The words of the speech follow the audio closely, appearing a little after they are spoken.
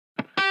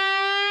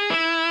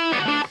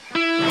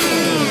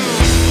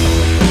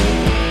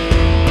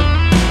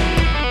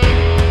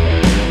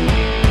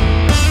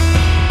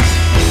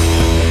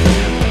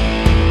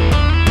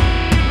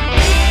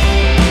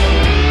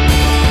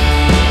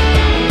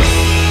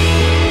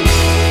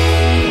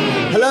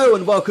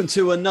and welcome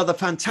to another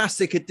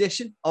fantastic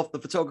edition of the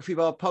Photography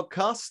Bar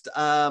podcast.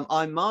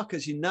 I'm Mark,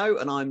 as you know,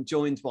 and I'm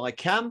joined by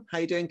Cam. How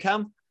you doing,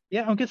 Cam?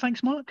 Yeah, I'm good,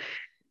 thanks, Mark.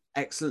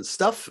 Excellent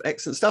stuff,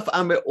 excellent stuff.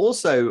 And we're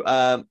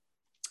also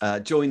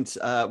joined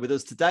with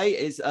us today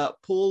is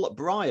Paul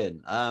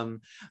Bryan.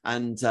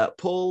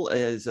 Paul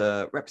is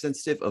a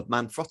representative of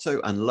Manfrotto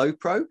and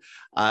Lowepro.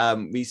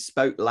 We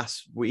spoke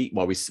last week,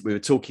 well, we were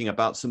talking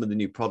about some of the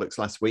new products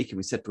last week, and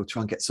we said we'll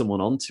try and get someone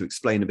on to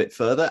explain a bit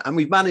further, and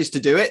we've managed to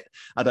do it.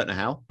 I don't know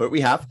how, but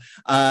we have.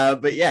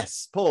 But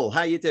yes, Paul, how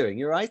are you doing?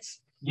 You all right?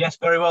 Yes,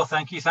 very well,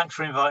 thank you. Thanks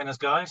for inviting us,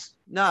 guys.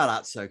 No,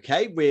 that's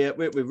okay. We're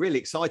really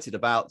excited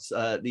about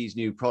these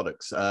new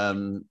products,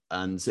 and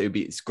so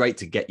it's great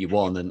to get you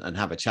on and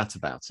have a chat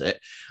about it.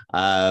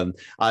 I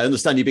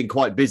understand you've been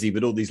quite busy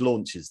with all these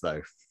launches,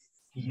 though.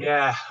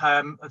 Yeah,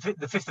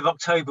 the 5th of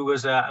October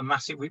was a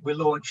massive. We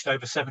launched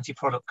over 70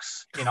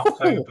 products in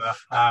October,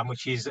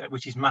 which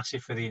is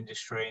massive for the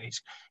industry, and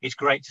it's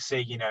great to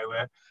see. You know,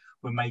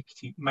 we're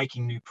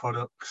making new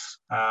products.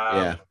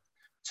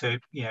 To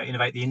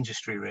innovate the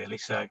industry, really.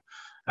 So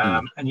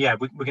and yeah,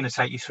 we're going to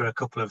take you through a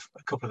couple of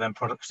them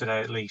products today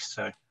at least.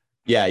 So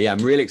yeah, I'm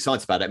really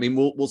excited about it. I mean,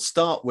 we'll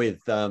start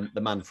with the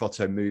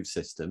Manfrotto Move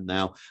system.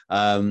 Now,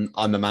 I'm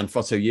a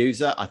Manfrotto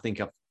user. I think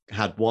I've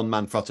had one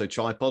Manfrotto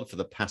tripod for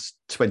the past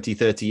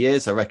 20-30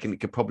 years. I reckon it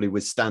could probably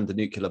withstand a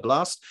nuclear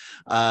blast.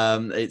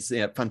 It's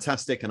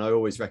fantastic, and I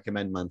always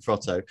recommend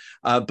Manfrotto.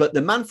 But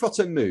the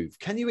Manfrotto Move,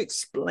 can you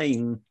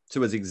explain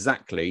to us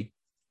exactly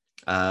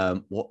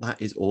what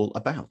that is all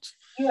about?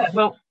 Yeah,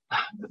 well,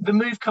 the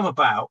Move come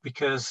about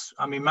because,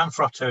 I mean,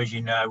 Manfrotto, as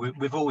you know,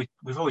 we've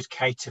always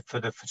catered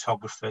for the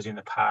photographers in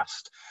the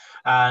past,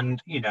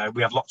 and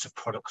we have lots of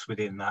products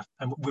within that,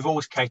 and we've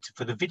always catered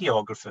for the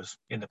videographers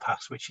in the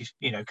past, which is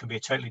can be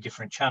a totally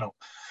different channel.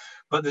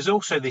 But there's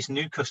also this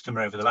new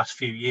customer over the last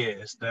few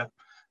years that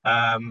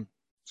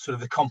sort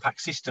of the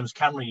compact systems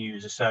camera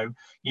user. So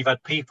you've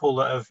had people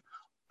that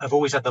have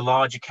always had the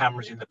larger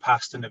cameras in the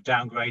past and have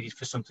downgraded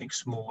for something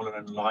smaller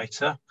and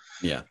lighter.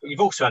 Yeah. But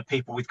you've also had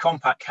people with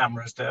compact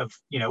cameras that have,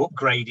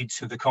 upgraded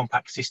to the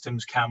compact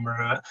systems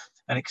camera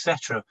and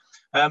etc.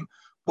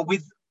 But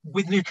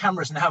with new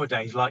cameras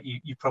nowadays, like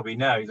you probably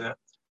know, that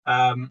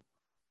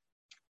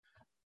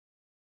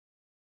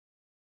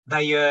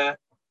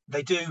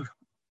they do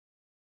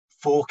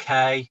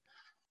 4K,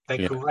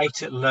 they're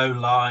great at low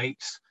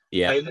light.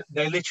 Yeah.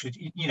 They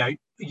literally,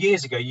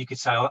 years ago you could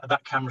say, oh,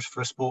 that camera's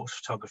for a sports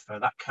photographer,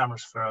 that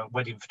camera's for a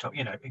wedding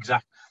photographer,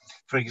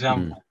 for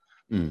example.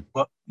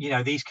 But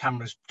these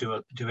cameras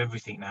do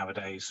everything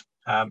nowadays.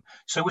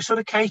 So we're sort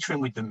of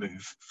catering with the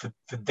Move for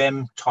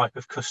them type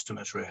of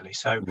customers, really.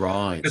 So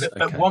right.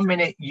 At 1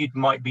 minute you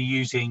might be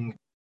using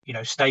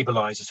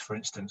stabilizers, for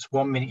instance.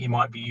 1 minute you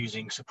might be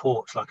using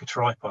supports like a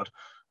tripod,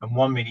 and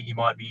 1 minute you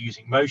might be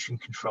using motion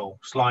control,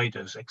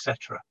 sliders,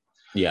 etc.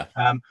 Yeah.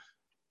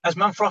 As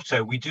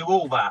Manfrotto, we do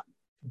all that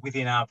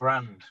within our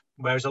brand,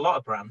 whereas a lot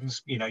of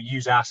brands,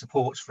 use our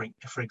supports,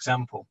 for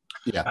example.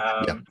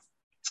 Yeah.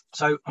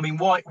 So, I mean,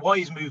 why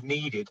is Move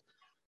needed?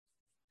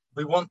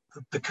 We want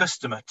the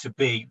customer to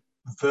be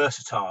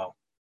versatile,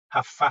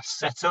 have fast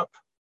setup,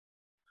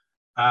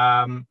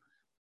 and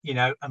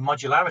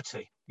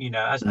modularity.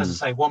 As I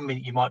say, 1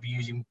 minute you might be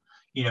using,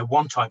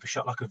 one type of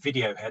shot like a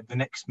video head. The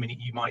next minute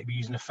you might be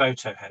using a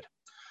photo head.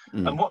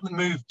 And what the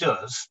Move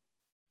does,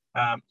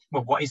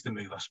 well, what is the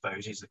Move, I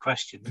suppose, is the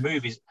question. The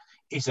Move is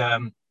it's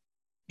an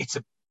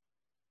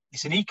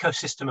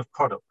ecosystem of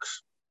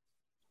products.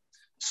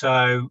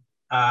 So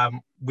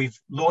we've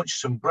launched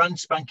some brand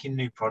spanking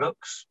new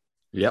products.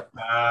 Yep.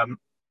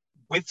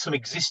 With some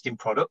existing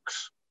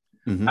products.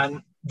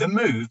 And the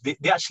Move,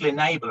 the actual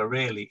enabler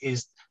really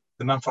is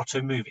the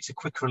Manfrotto Move. It's a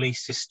quick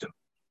release system.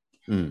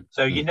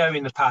 So in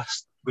the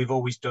past we've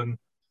always done,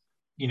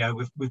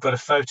 we've got a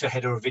photo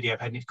head or a video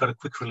head, and it's got a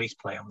quick release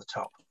plate on the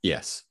top.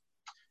 Yes.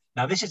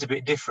 Now, this is a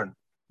bit different.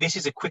 This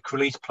is a quick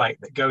release plate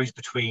that goes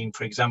between,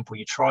 for example,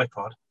 your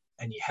tripod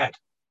and your head.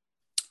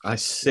 I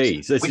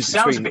see. So which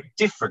sounds a bit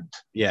different.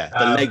 Yeah,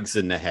 the legs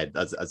and the head,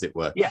 as it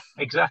were. Yeah,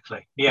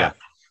 exactly. Yeah.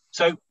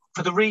 So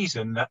for the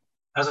reason that,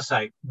 as I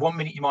say, 1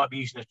 minute you might be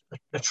using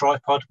a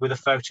tripod with a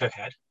photo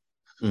head.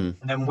 And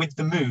then with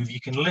the Move,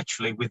 you can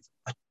literally, with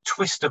a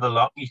twist of a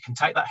lock, you can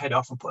take that head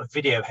off and put a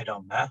video head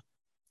on there.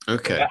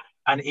 Okay. Yeah,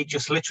 and it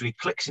just literally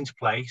clicks into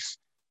place.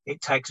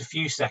 It takes a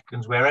few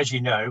seconds, whereas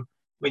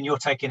when you're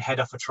taking head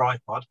off a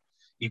tripod,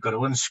 you've got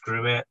to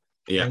unscrew it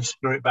and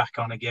screw it back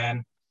on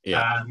again.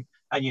 Yeah. And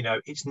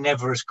it's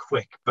never as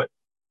quick. But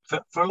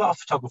for a lot of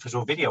photographers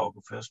or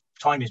videographers,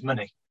 time is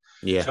money.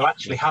 Yeah. So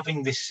actually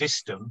having this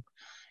system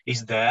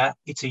is there.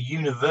 It's a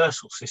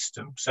universal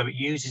system. So it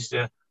uses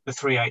the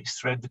 3/8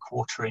 thread, the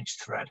 1/4 inch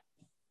thread.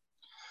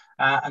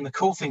 And the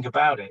cool thing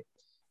about it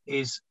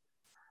is,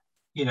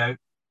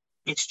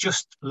 it's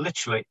just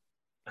literally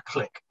a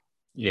click.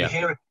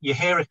 Yeah. You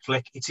hear a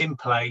click, it's in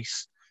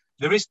place.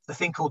 There is a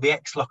thing called the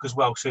X-Lock as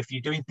well. So if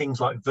you're doing things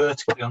like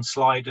vertically on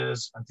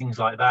sliders and things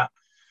like that,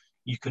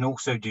 you can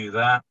also do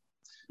that.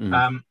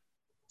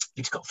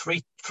 it's got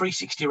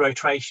 360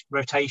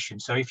 rotation.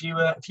 So if you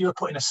were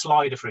putting a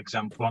slider, for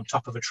example, on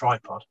top of a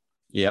tripod,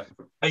 Yep.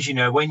 as you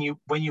know, when you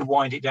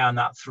wind it down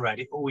that thread,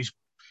 it always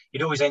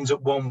ends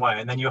up one way,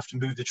 and then you have to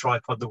move the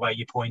tripod the way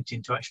you're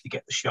pointing to actually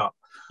get the shot.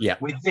 Yeah.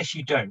 With this,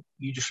 you don't.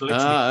 You just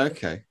literally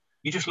okay.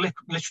 you just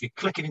literally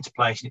click it into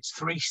place, and it's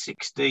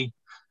 360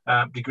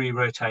 degree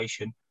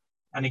rotation.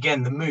 And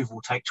again, the move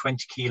will take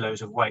 20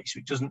 kilos of weight, so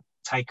it doesn't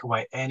take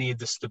away any of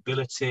the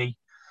stability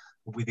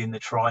within the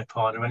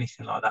tripod or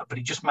anything like that. But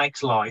it just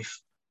makes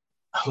life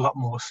a lot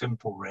more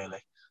simple, really.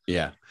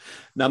 Yeah.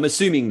 Now, I'm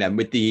assuming then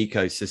with the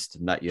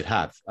ecosystem that you'd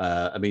have,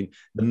 I mean,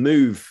 the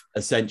move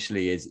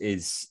essentially is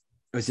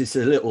this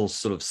a little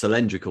sort of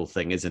cylindrical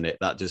thing, isn't it?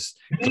 That just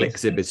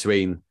clicks in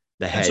between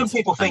the head and some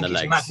people think the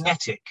it's legs.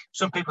 magnetic.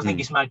 Some people think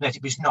it's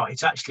magnetic, but it's not.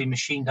 It's actually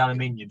machined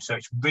aluminium. So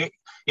it's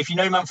if you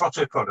know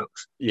Manfrotto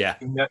products, yeah,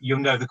 you'll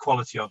know the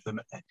quality of them.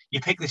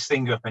 You pick this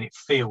thing up and it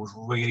feels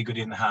really good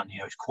in the hand. You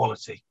know, it's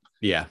quality.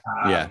 Yeah,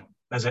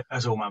 as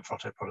all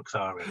Manfrotto products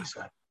are, really.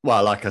 So.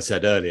 Well, like I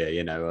said earlier,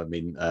 you know, I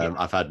mean,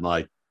 I've had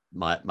my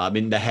I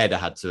mean, the head I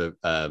had to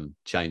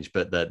change,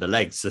 but the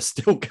legs are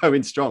still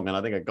going strong, and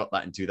I think I got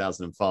that in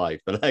 2005.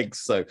 The legs,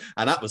 so,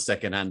 and that was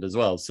secondhand as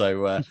well.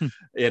 So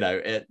you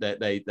know,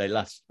 they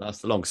last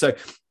long. So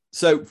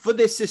for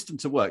this system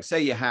to work,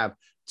 say you have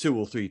 2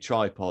 or 3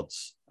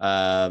 tripods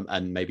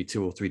and maybe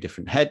 2 or 3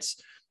 different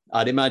heads,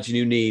 I'd imagine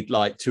you need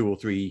like 2 or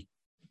 3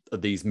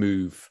 of these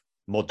move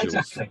modules.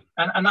 Exactly,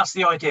 and that's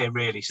the idea,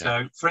 really.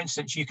 So, for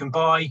instance, you can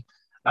buy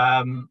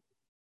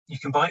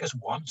it as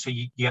one, so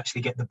you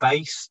actually get the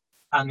base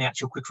and the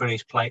actual quick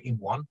release plate in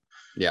one.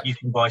 Yeah. You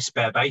can buy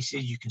spare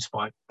bases, you can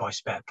buy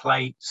spare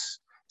plates.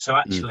 So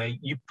actually,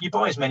 you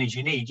buy as many as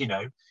you need. You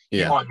know,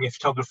 you might be a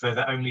photographer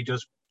that only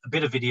does a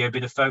bit of video, a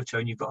bit of photo,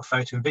 and you've got a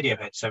photo and video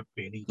head. So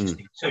really, you just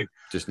need 2.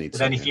 Just need. But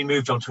then, if you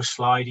moved on to a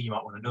slider, you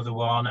might want another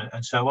one,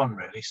 and so on.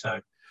 Really,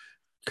 so.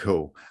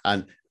 Cool.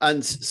 And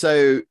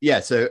so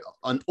so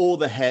on all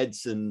the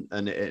heads and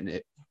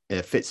it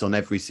fits on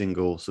every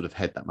single sort of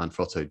head that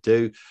Manfrotto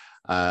do.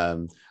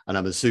 And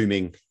I'm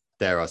assuming,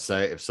 dare I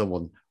say, if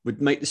someone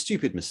would make the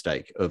stupid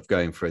mistake of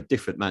going for a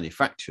different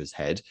manufacturer's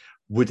head,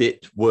 would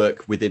it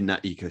work within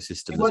that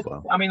ecosystem as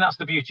well? I mean, that's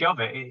the beauty of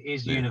it. It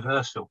is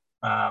universal.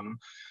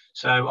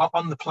 So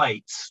on the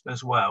plates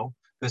as well,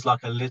 there's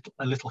like a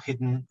little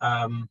hidden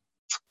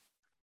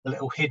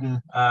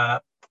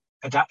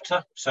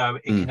adapter, so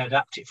it can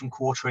adapt it from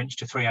 1/4 inch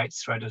to 3/8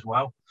 thread as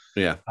well.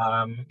 Yeah.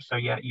 So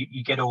yeah,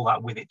 you get all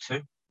that with it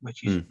too,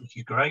 which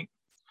is great.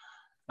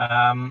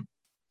 And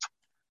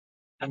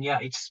yeah,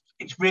 it's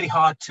really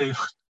hard to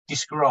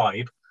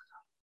describe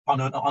on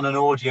an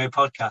audio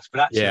podcast,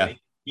 but actually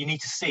you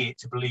need to see it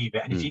to believe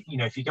it. And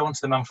if you go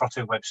onto the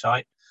Manfrotto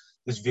website,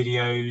 there's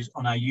videos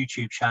on our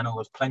YouTube channel.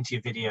 There's plenty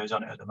of videos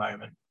on it at the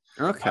moment.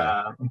 Okay.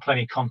 And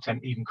plenty of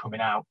content even coming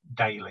out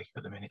daily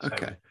at the minute.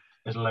 So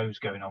there's loads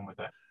going on with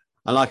it.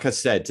 And like I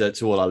said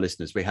to all our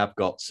listeners, we have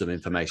got some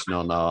information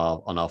on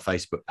our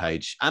Facebook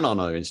page and on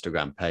our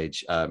Instagram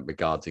page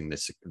regarding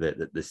this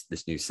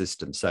new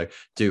system. So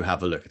do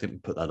have a look. I think we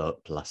put that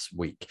up last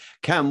week.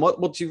 Cam,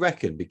 what do you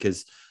reckon?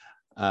 Because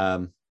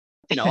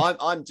you know,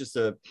 I'm just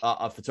a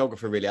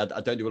photographer, really. I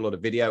don't do a lot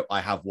of video.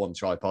 I have one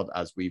tripod,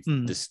 as we've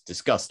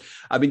discussed.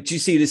 I mean, do you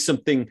see this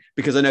something,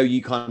 because I know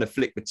you kind of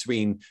flick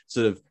between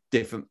sort of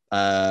different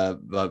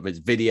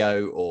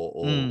video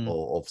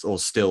or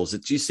stills.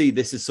 Do you see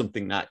this as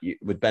something that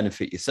would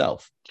benefit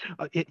yourself?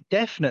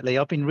 Definitely.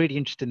 I've been really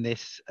interested in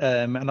this,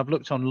 and I've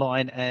looked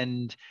online,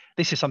 and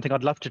this is something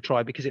I'd love to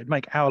try because it would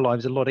make our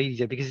lives a lot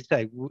easier, because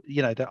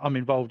you know that I'm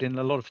involved in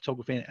a lot of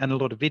photography and a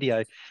lot of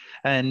video,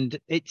 and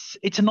it's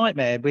a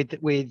nightmare with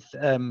you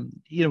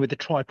know, with the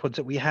tripods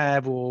that we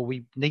have, or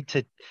we need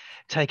to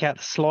take out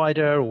the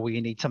slider, or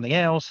we need something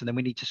else, and then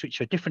we need to switch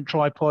to a different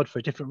tripod for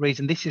a different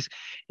reason. This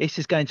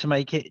is going to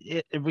make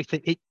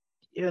everything.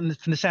 And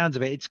from the sounds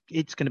of it,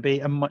 it's going to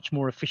be a much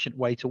more efficient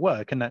way to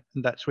work, and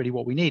that's really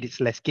what we need. It's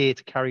less gear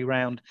to carry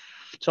around,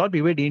 so I'd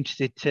be really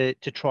interested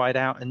to try it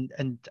out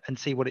and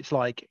see what it's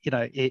like, you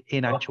know,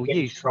 in actual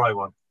use. Try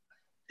one.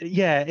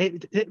 Yeah,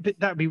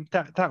 that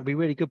would be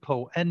really good,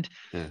 Paul. And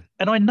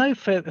I know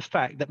for a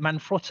fact that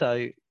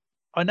Manfrotto,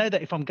 I know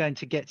that if I'm going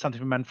to get something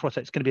from Manfrotto,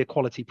 it's going to be a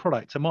quality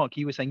product. So Mark,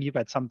 you were saying you've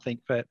had something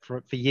for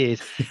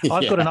years.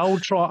 I've got an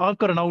old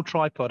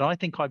tripod. I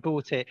think I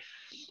bought it.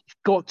 It's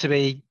got to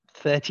be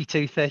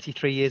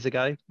 33 years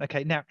ago.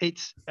 Okay, now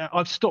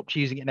I've stopped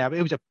using it now, but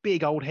it was a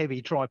big old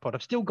heavy tripod.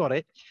 I've still got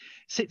it.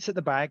 Sits at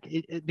the back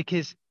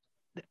because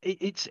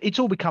it's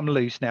all become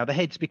loose now. The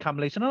head's become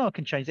loose, and I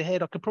can change the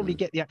head. I could probably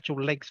get the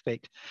actual legs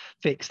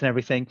fixed and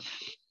everything.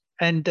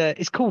 And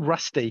it's called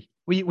Rusty.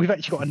 We've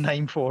actually got a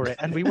name for it,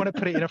 and we want to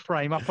put it in a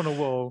frame up on a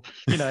wall,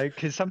 you know,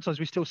 because sometimes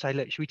we still say,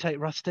 look, should we take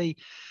Rusty?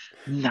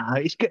 No,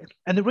 it's good.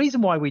 And the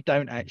reason why we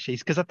don't actually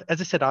is because,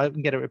 as I said, I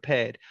can get it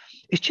repaired.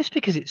 It's just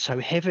because it's so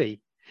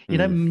heavy. You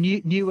know,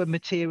 newer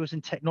materials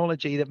and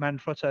technology that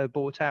Manfrotto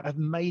brought out have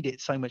made it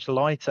so much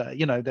lighter.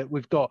 You know, that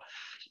we've got,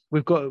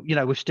 you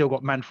know, we've still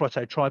got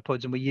Manfrotto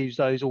tripods, and we use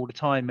those all the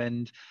time.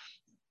 And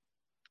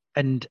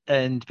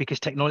and because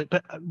technology.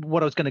 But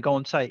what I was going to go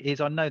on and say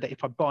is, I know that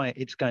if I buy it,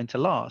 it's going to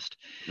last.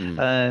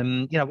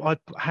 I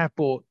have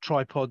bought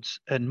tripods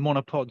and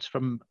monopods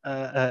from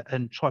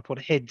and tripod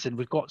heads, and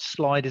we've got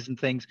sliders and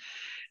things,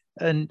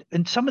 and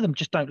some of them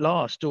just don't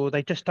last, or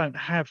they just don't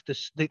have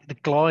the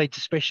glides,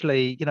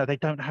 especially, they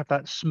don't have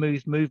that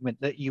smooth movement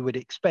that you would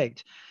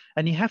expect,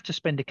 and you have to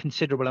spend a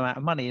considerable amount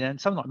of money. And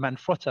something like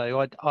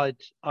Manfrotto,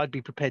 I'd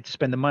be prepared to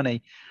spend the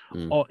money,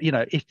 or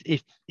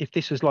if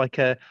this was it's like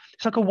a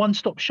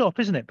one-stop shop,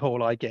 isn't it,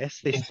 Paul? I guess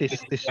this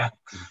yeah,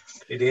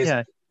 it is.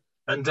 Yeah.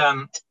 And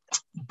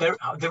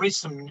there is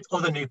some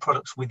other new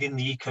products within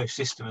the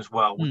ecosystem as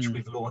well, which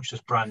we've launched as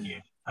brand new.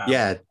 Do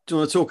you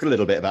want to talk a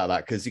little bit about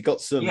that? Because you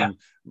got some,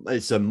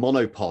 it's a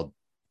monopod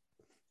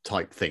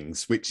type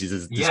things, which is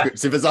as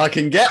descriptive as I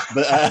can get.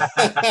 But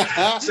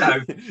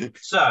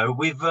so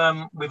we've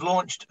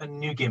launched a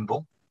new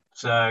gimbal.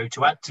 So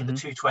to add to the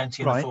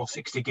 220 and the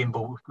 460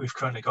 gimbal we've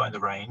currently got in the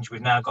range,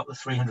 we've now got the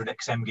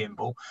 300XM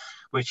gimbal,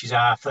 which is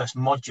our first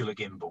modular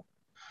gimbal.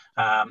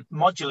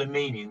 Modular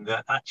meaning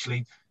that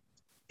actually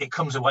it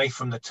comes away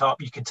from the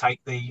top. You can take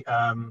the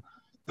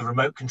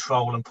remote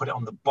control and put it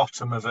on the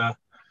bottom of our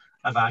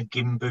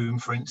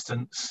gimboom, for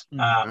instance,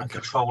 and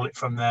control it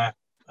from there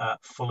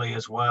fully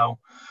as well.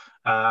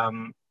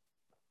 It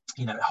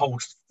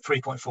holds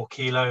 3.4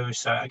 kilos,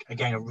 so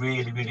again, a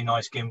really, really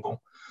nice gimbal.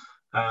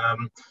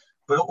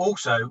 But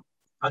also,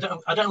 I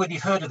don't know whether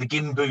you've heard of the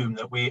gimboom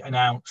that we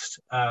announced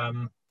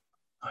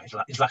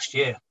it's last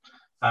year,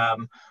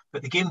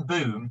 but the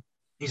gimboom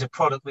is a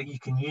product that you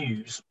can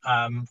use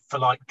for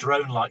like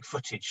drone-like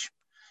footage.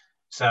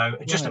 So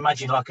just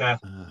imagine like a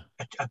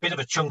bit of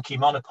a chunky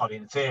monopod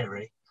in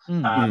theory.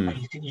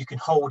 And you can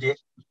hold it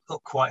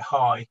up quite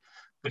high,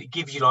 but it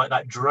gives you like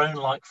that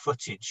drone-like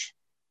footage.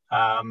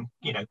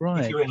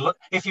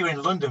 If you're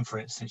in London, for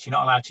instance, you're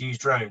not allowed to use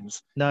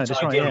drones. No,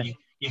 that's right.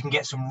 You can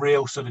get some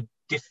real sort of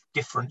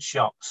different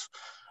shots,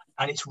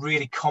 and it's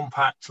really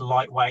compact,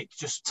 lightweight,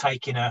 just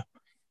take in a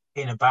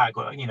bag,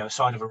 or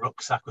side of a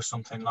rucksack or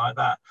something like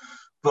that.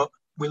 But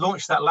we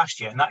launched that last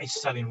year, and that is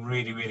selling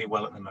really, really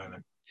well at the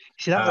moment.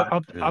 See,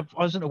 I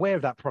wasn't aware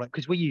of that product,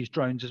 because we use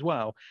drones as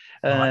well,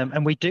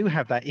 and we do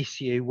have that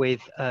issue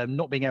with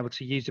not being able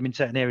to use them in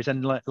certain areas.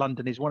 And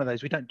London is one of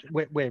those.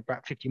 We're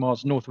about 50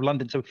 miles north of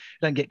London, so we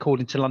don't get called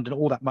into London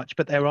all that much.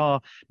 But there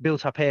are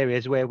built-up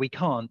areas where we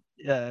can't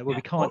use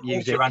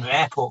it. Around an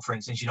airport, for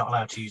instance, you're not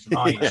allowed to use them,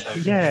 are you? So,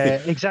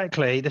 yeah,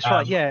 exactly. That's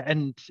right. Yeah,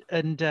 and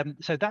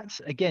so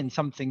that's again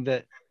something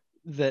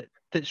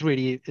that's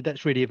really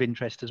of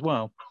interest as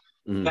well.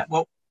 Yeah.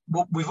 Well,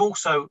 we've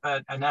also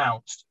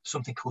announced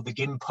something called the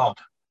Gimpod.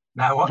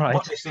 Now,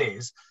 what this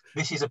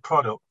is a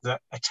product that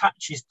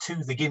attaches to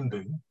the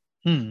gimboom.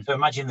 So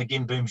imagine the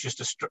gimboom's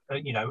just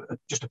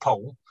a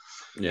pole.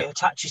 It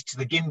attaches to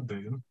the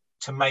gimboom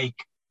to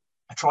make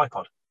a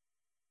tripod.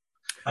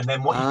 And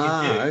then what you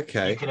can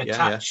do, you can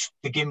attach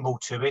the gimbal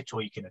to it,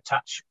 or you can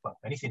attach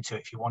anything to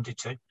it if you wanted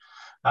to.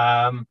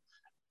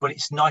 But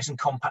it's nice and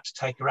compact to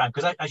take around,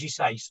 because as you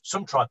say,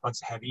 some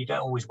tripods are heavy. You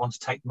don't always want to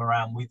take them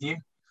around with you.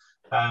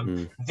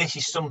 This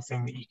is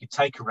something that you could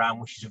take around,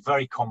 which is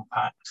very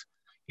compact,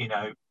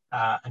 and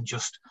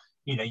just,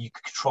 you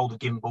could control the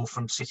gimbal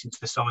from sitting to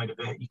the side of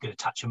it. You could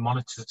attach a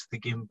monitor to the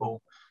gimbal.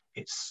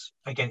 It's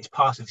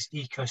part of this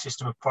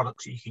ecosystem of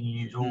products that you can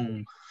use,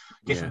 all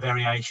different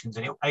variations.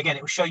 And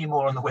it will show you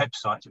more on the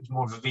website. So it's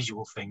more of a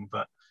visual thing,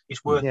 but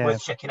it's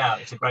worth checking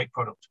out. It's a great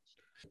product.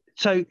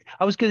 So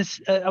I was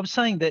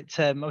saying that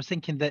I was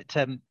thinking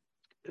that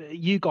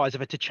you guys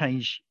have had to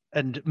change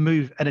and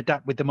move and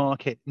adapt with the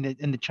market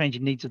and the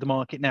changing needs of the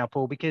market now,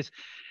 Paul, because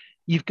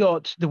you've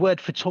got the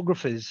word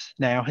photographers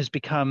now has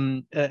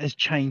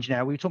changed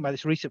now. We were talking about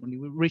this recently,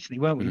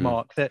 weren't we,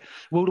 Mark? That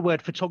will the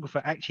word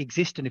photographer actually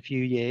exist in a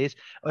few years,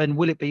 and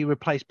will it be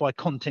replaced by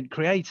content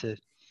creators?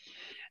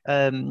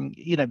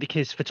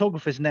 Because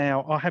photographers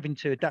now are having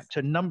to adapt to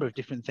a number of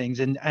different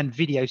things, and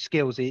video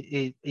skills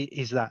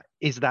is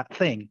that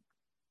thing.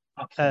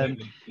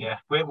 Absolutely,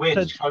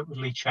 we're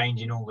totally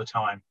changing all the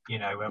time,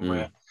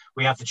 and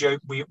we have the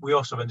JOBY. We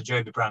also have the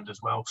JOBY brand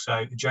as well.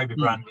 So the JOBY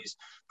brand is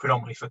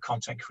predominantly for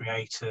content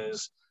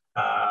creators,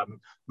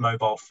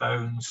 mobile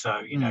phones.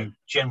 So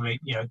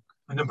generally,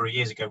 a number of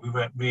years ago, we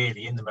weren't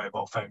really in the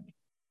mobile phone,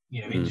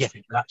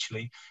 industry, but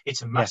actually,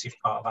 it's a massive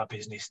part of our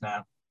business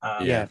now.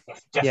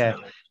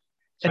 Definitely.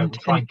 So we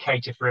try and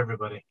cater for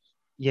everybody.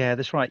 Yeah,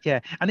 that's right.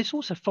 Yeah, and it's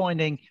also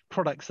finding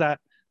products that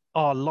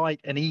are light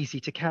and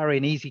easy to carry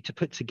and easy to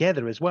put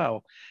together as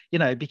well.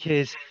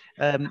 Because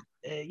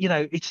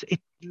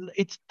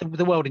it's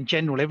the world in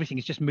general. Everything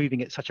is just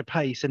moving at such a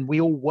pace, and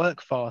we all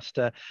work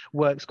faster.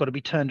 Work's got to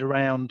be turned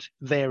around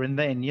there and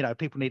then.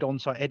 People need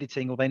on-site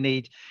editing, or they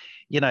need,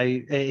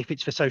 if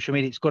it's for social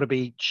media, it's got to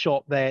be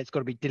shot there. It's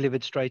got to be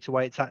delivered straight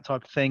away. It's that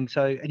type of thing.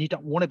 So, and you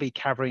don't want to be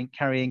carrying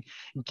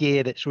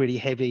gear that's really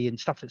heavy and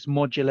stuff that's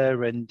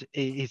modular and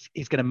is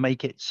going to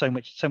make it so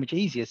much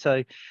easier.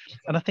 So,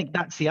 and I think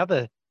they're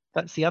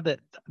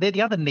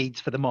the other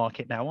needs for the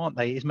market now, aren't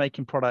they? Is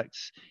making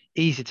products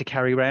easy to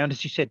carry around.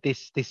 As you said,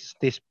 this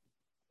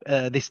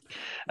this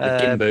The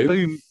Gimboom.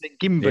 boom, the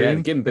Gimboom, Yeah,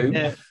 the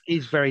Gimboom.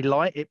 is very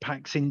light. It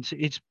packs into,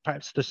 it's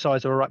perhaps the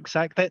size of a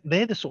rucksack.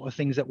 They're the sort of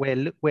things that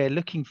we're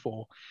looking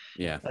for.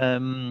 Yeah.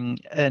 And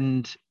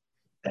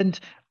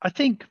I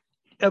think,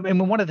 I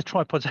mean, one of the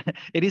tripods,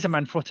 it is a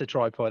Manfrotto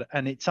tripod,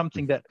 and it's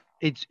something that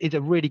it's a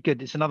really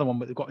good. It's another one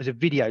that we've got as a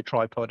video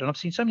tripod, and I've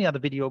seen so many other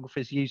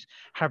videographers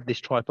have this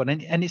tripod,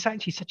 and it's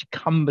actually such a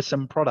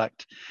cumbersome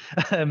product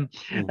to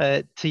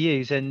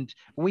use. And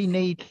we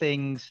need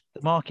things.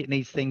 The market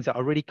needs things that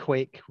are really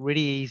quick,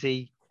 really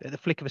easy. At the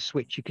flick of a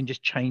switch, you can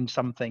just change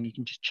something.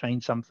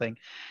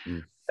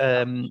 And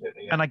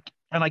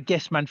I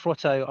guess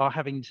Manfrotto are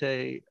having to.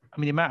 I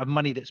mean, the amount of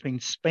money that's been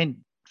spent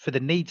for the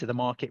needs of the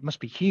market must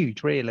be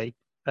huge, really.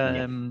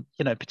 You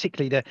know,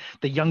 particularly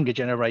the younger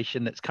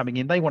generation that's coming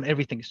in, they want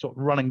everything sort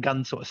of run and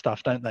gun sort of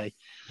stuff, don't they?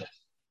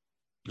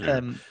 Yeah.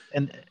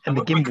 And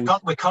the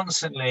gimbals. We're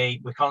constantly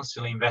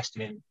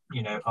investing in,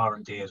 you know,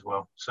 R&D as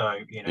well. So,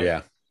 you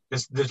know,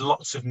 there's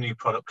lots of new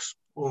products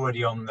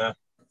already on the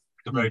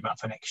roadmap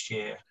for next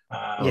year.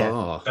 There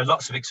are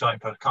lots of exciting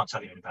products. Can't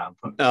tell you about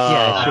them.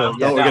 We're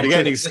going to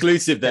get an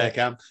exclusive there,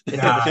 Cam.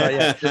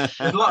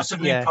 There's lots of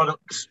new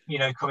products, you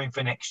know, coming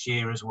for next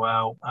year as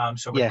well.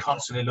 So we're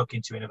constantly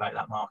looking to innovate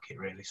that market,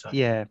 really. So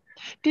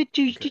did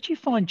you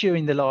find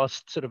during the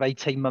last sort of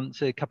 18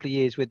 months, a couple of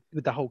years with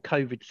the whole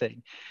COVID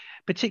thing,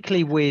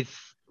 particularly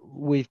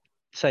with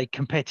say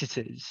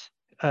competitors,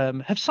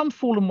 have some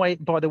fallen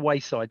by the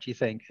wayside, do you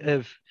think,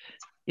 of,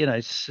 you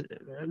know,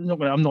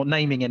 I'm not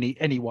naming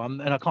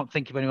anyone, and I can't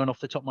think of anyone off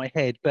the top of my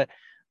head, but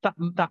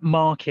that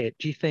market,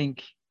 do you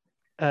think?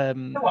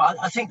 Well,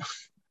 I think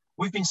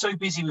we've been so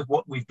busy with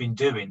what we've been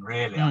doing,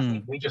 really. I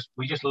think we just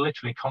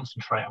literally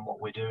concentrate on what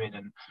we're doing,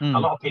 and a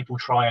lot of people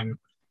try and,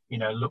 you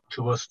know, look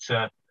to us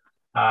to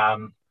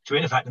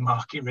innovate the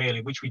market,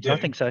 really, which we do. I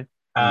think so.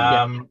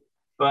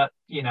 But,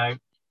 you know,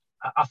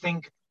 I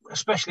think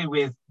especially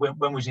with when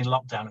we was in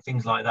lockdown and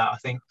things like that, I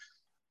think,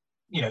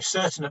 you know,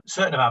 certain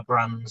of our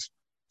brands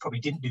probably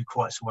didn't do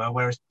quite so well,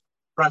 whereas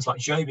brands like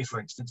JOBY,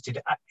 for instance,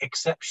 did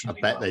exceptionally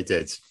well. I bet they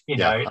did. You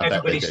know,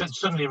 everybody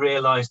suddenly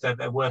realised that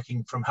they're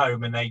working from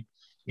home and they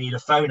need a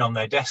phone on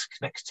their desk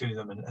next to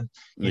them, and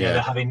you know,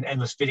 they're having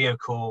endless video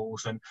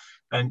calls, and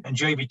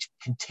JOBY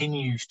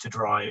continues to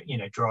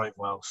drive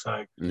well.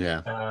 So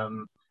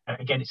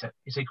again,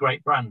 it's a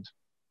great brand.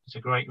 It's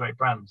a great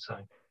brand. So.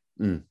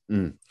 And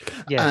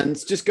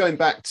just going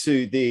back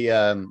to the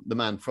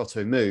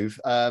Manfrotto move,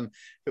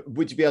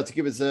 would you be able to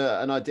give us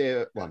an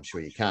idea? Well, I'm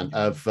sure you can,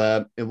 of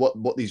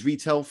what these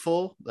retail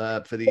for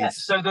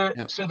these. So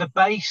the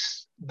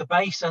base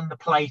and the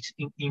plate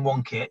in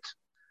one kit.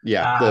 Is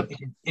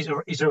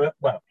around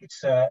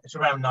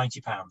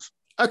 £90.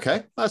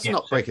 Okay, that's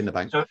not breaking the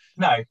bank. So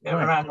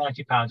around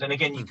 £90, and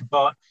again, you can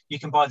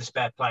buy the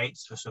spare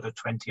plates for sort of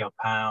 £20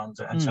 odd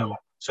and so on.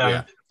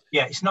 So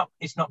it's not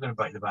going to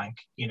break the bank,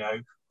 you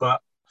know.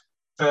 But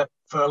for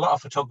a lot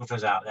of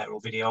photographers out there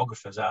or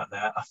videographers out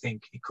there, I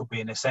think it could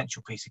be an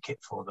essential piece of kit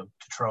for them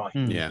to try.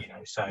 You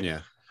know, so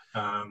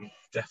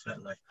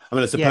definitely. I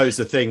mean, I suppose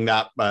the thing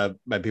that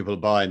when people are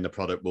buying the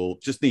product will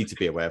just need to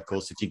be aware, of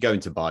course, if you're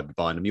going to buying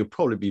them, you'll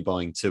probably be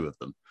buying two of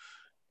them.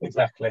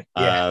 Exactly.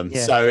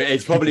 So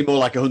it's probably more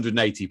like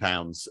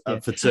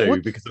 £180 for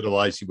two, because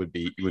otherwise you wouldn't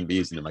be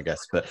using them, I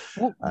guess. But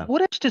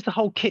what else does the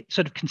whole kit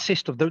sort of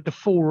consist of? The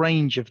full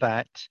range of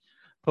that,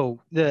 Paul.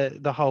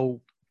 The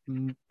whole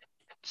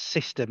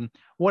system.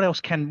 What else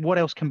can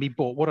be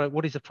bought?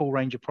 What is the full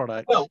range of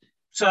products? Well,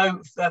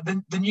 so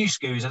the new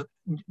SKUs,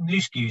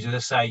 as I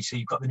say, so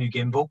you've got the new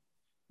gimbal.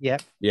 Yeah.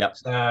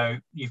 So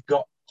you've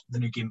got the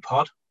new gim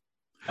pod.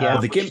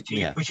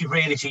 Which is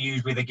really to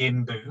use with a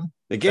gim boom.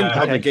 The gim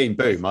pod, the gim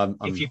boom.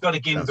 If you've got a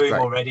gim boom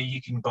already,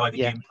 you can buy the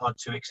gim pod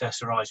to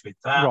accessorize with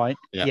that. Right.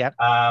 Yeah.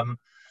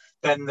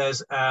 Then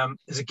there's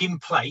a gim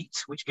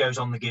plate which goes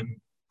on the gim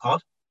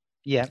pod.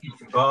 Yeah. You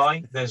can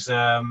buy. There's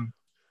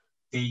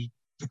the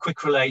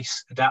quick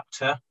release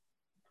adapter,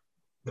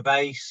 the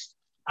base,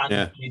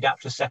 and the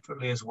adapter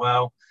separately as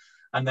well.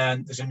 And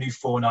then there's a new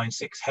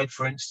 496 head,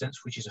 for instance,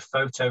 which is a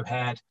photo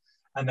head.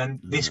 And then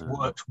this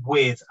works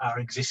with our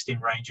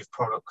existing range of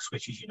products,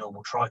 which is your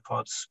normal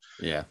tripods,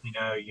 you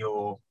know,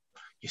 your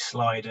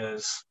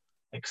sliders,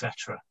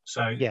 etc.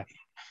 So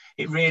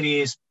it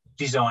really is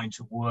designed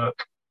to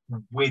work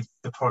with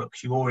the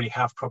products you already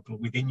have probably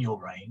within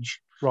your range,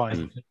 right?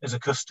 As a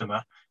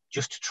customer,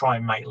 just to try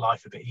and make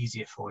life a bit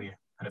easier for you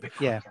and a bit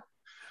quicker.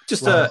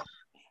 Just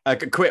a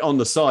quick on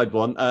the side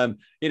one.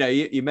 You know,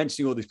 you're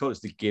mentioning all these products: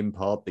 the gim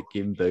pod, the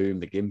gim boom,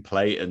 the gim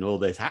plate, and all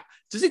this.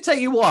 Does it take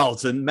you a while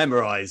to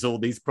memorize all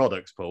these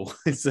products, Paul?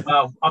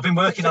 Well, I've been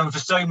working on them for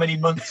so many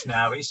months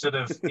now. It's sort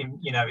of,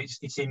 you know,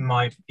 it's in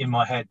my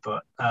head.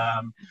 But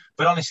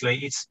honestly,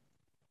 it's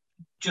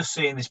just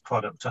seeing this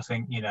product. I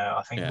think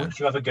once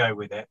you have a go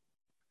with it,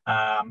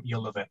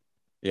 you'll love it.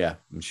 Yeah,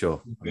 I'm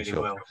sure. You really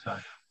will. So.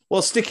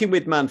 Well, sticking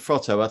with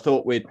Manfrotto, I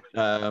thought we've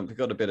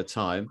got a bit of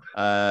time.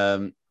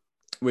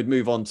 We'd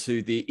move on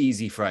to the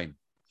Easy Frame.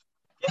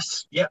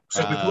 Yes, yeah.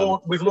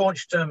 So we've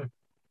launched.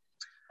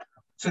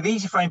 So the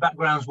Easy Frame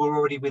backgrounds were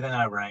already within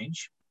our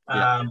range.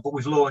 but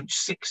we've launched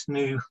 6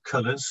 new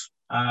colours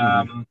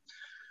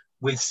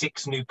with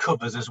 6 new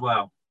covers as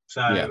well.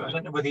 So I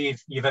don't know whether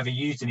you've ever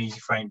used an easy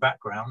frame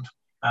background.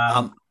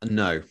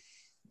 No,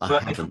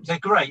 but they're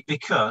great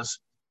because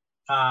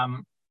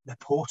they're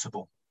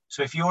portable.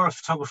 So if you're a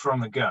photographer on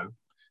the go,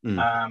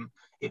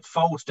 it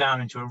folds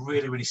down into a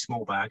really, really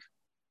small bag.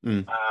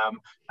 And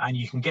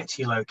you can get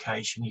to your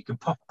location. You can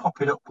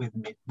pop it up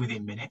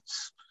within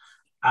minutes,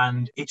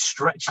 and it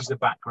stretches the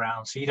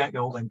background, so you don't get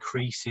all them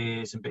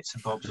creases and bits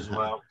and bobs as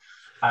well.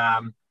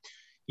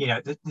 You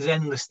know, there's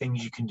endless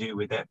things you can do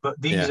with it,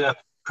 but these are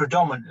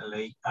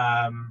predominantly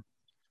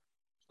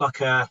like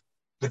the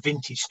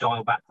vintage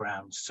style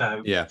backgrounds.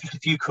 So just a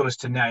few colours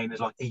to name. There's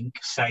like ink,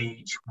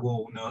 sage,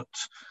 walnut,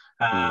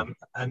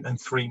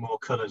 and 3 more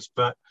colours.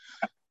 But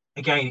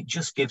again, it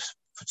just gives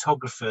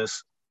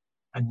photographers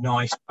a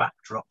nice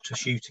backdrop to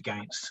shoot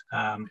against.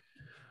 And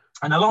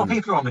a lot of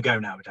people are on the go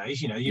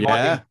nowadays. You know, you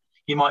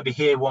might be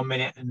here one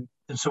minute and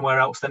somewhere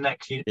else the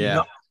next.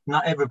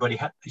 Not everybody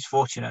is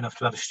fortunate enough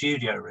to have a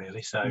studio,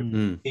 really.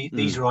 So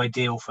these are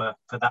ideal for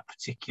that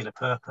particular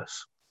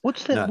purpose.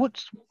 What's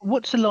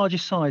the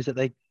largest size that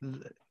they?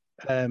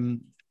 Do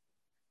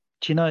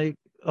you know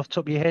off the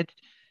top of your head?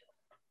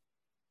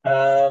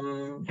 How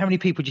many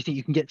people do you think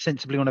you can get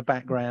sensibly on a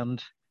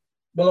background?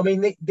 Well, I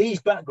mean,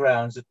 these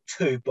backgrounds are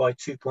 2 by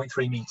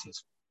 2.3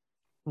 meters.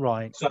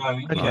 Right. So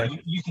you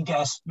can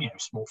get a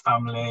small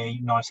family,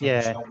 nice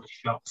shoulder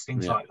shots,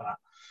 things like that.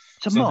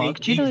 So Mark,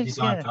 do you know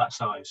designed for that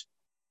size?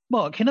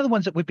 Mark, you know the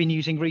ones that we've been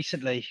using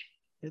recently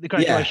at the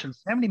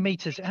graduations. How many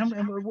meters? How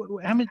many?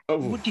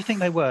 What do you think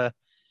they were?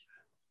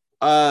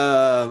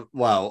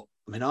 Well,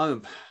 I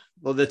mean,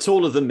 they're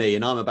taller than me,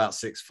 and I'm about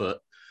 6 foot.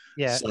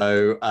 Yeah.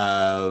 So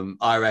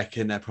I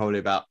reckon they're probably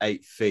about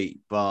 8 feet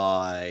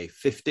by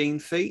 15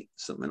 feet,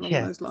 something along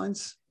those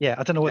lines. Yeah,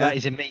 I don't know what that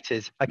is in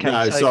meters. Okay.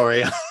 No,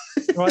 sorry.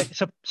 Right.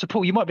 So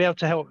Paul, you might be able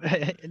to help.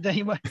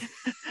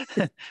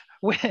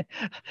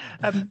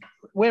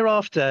 We're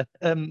after.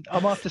 I'm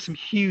after some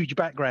huge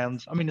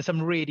backgrounds. I mean, there's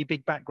some really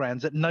big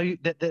backgrounds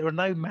that there are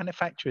no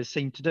manufacturers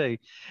seem to do.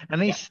 And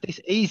this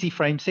easy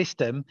frame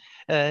system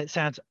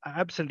sounds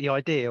absolutely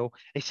ideal.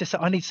 It's just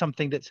that I need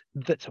something that's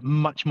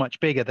much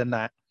bigger than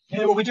that.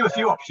 Yeah, well, we do a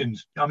few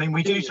options. I mean,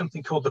 we do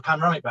something called the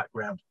panoramic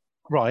background.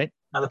 Right.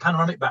 Now, the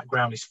panoramic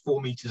background is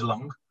 4 meters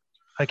long.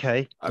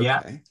 Okay.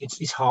 Yeah,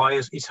 it's high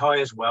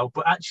as well.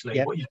 But actually,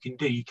 what you can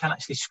do, you can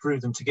actually screw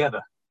them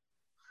together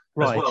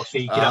as well. So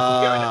you could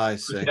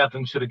have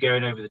them sort of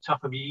going over the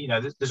top of you. You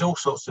know, there's all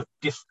sorts of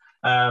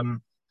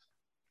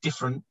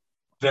different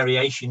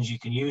variations you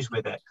can use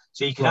with it.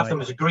 So you can have them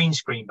as a green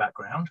screen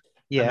background.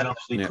 And then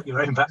obviously put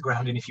your own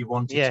background in if you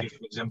wanted to,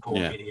 for example,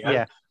 video.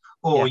 Yeah.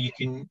 Or you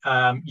can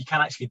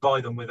actually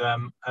buy them with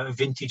a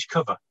vintage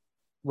cover,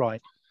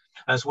 right,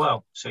 as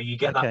well. So you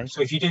get that.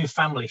 So if you do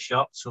family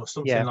shots or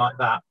something like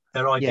that,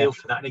 they're ideal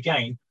for that. And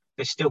again,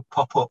 they still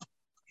pop up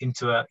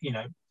into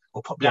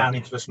or pop down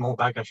into a small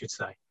bag, I should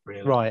say.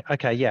 Really. Right.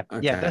 Okay. Yeah.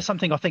 Okay. Yeah. That's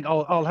something I think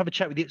I'll have a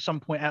chat with you at some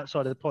point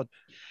outside of the pod.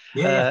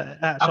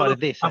 Outside of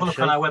this. Have a look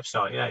on our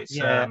website.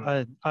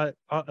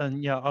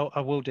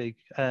 I will do.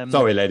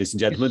 Sorry, ladies and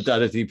gentlemen. I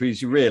don't think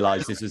you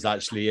realise this is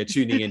actually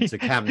tuning into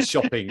Cam's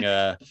shopping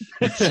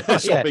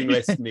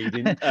list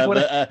meeting.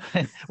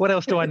 What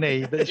else do I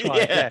need? That's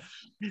right. Yeah.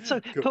 So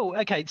cool. Paul.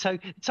 Okay. So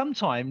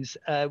sometimes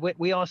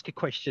we ask a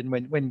question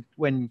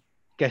when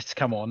guests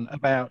come on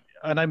about.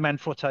 I know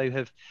Manfrotto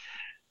have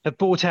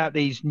brought out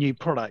these new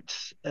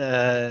products,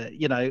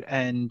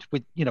 and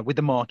with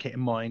the market in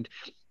mind.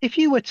 If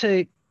you were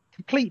to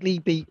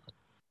completely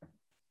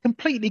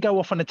go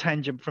off on a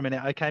tangent for a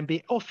minute, okay, and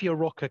be off your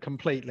rocker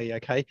completely,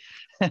 okay,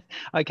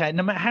 okay,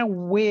 no matter how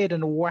weird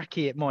and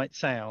wacky it might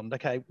sound,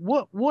 okay,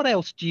 what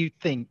else do you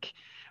think,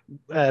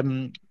 a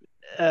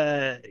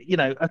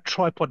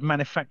tripod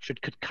manufacturer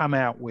could come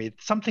out with?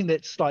 Something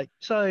that's like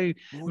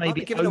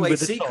maybe giving away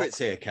secrets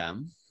here,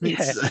 Cam.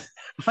 Yeah,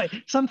 like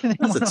something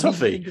that's a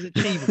toughie. Is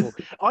achievable.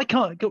 I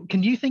can't.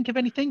 Can you think of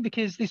anything?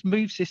 Because this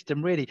move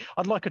system, really,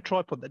 I'd like a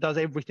tripod that does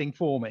everything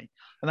for me,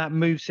 and that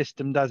move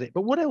system does it.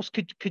 But what else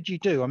could you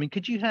do? I mean,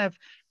 could you have,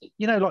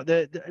 like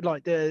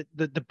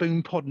the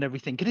boom pod and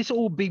everything? Could this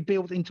all be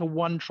built into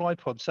one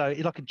tripod? So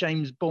like a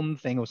James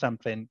Bond thing or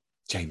something?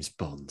 James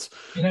Bond.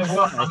 You know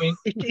what? I mean,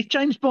 if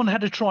James Bond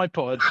had a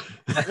tripod,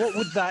 what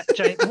would that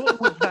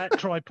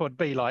tripod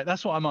be like?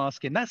 That's what I'm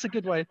asking. That's a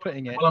good way of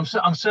putting it. Well,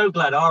 I'm so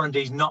glad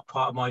R&D is not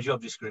part of my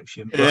job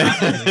description.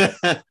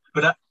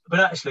 But but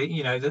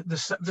actually, I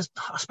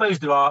suppose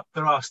there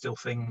are still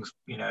things,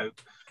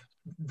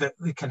 that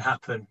can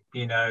happen,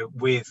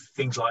 with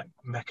things like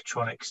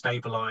mechatronic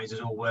stabilizers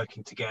all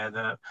working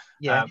together.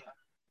 Yeah.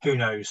 Who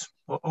knows?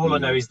 All I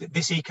know is that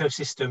this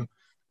ecosystem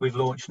we've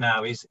launched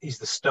now is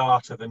the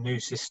start of a new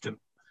system.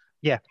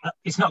 Yeah,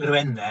 it's not going to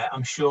end there.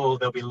 I'm sure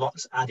there'll be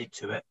lots added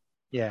to it.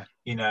 Yeah,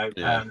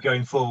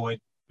 going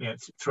forward,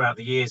 throughout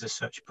the years as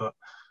such. But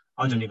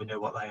I don't even know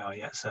what they are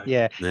yet. So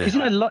yeah, because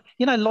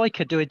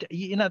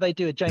Leica they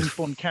do a James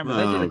Bond camera.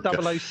 They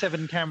do a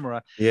 007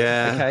 camera.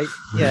 Yeah. Okay.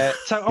 Yeah.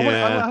 So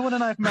I want to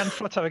know if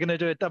Manfrotto are going to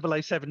do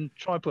a 007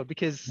 tripod,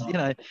 because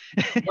not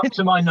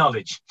to my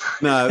knowledge.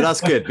 No, that's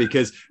good,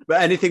 because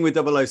anything with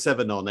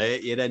 007 on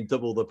it, you then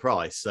double the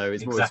price, so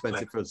it's more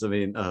expensive for us. I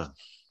mean,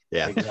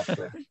 yeah.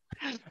 Exactly.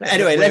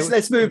 Anyway,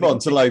 let's move on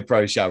to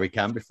Lowepro, shall we,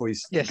 Cam? Before you,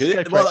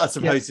 I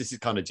suppose this is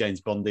kind of James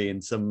Bondy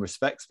in some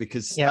respects,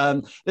 because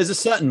there's a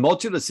certain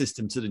modular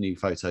system to the new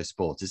Photo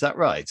Sport. Is that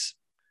right?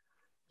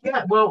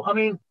 Yeah. Well, I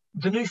mean,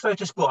 the new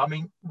Photo Sport. I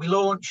mean, we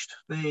launched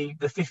the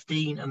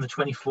 15 and the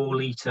 24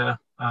 litre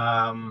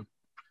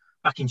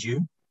back in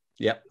June.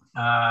 Yep.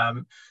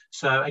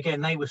 So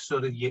again, they were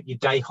sort of your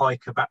day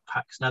hiker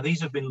backpacks. Now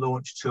these have been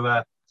launched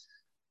to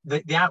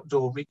the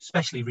outdoor,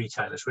 especially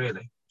retailers,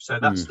 really. So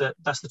that's the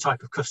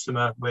type of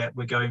customer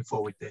we're going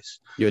for with this.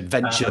 Your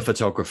adventure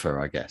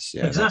photographer, I guess.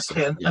 Yeah,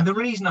 exactly. And the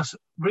reason I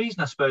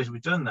suppose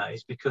we've done that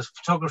is because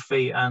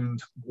photography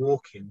and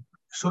walking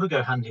sort of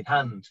go hand in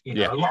hand. You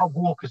know, a lot of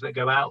walkers that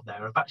go out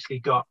there have actually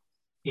got,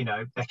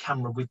 their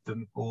camera with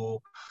them,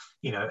 or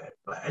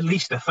at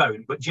least their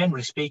phone. But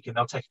generally speaking,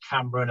 they'll take a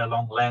camera and a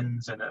long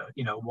lens and a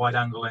wide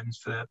angle lens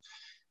for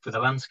the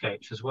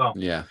landscapes as well.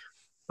 Yeah.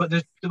 But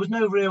there was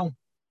no real,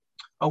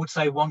 I would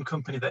say, one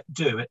company that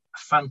do a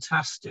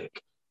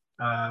fantastic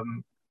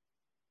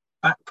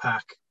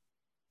backpack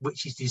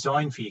which is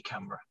designed for your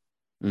camera.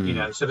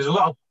 So there's a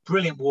lot of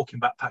brilliant walking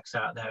backpacks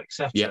out there,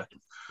 etc.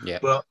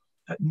 But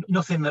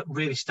nothing that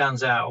really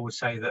stands out, I would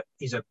say, that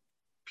is a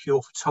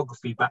pure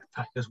photography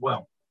backpack as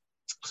well.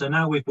 So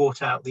now we've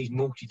brought out these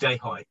multi-day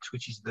hikes,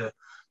 which is the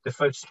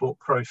Photosport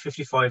Pro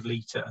 55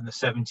 litre and the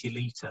 70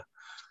 litre.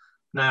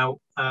 Now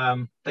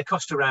they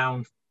cost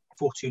around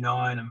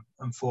 $429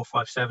 and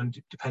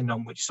 $457, depending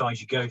on which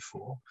size you go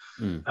for.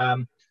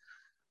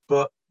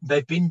 But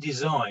they've been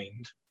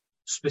designed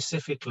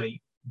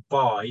specifically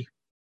by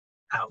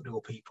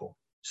outdoor people.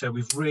 So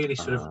we've really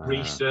sort of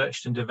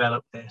researched and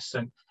developed this,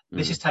 and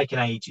this has taken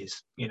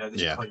ages,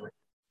 this project.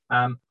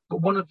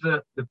 But one of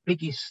the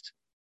biggest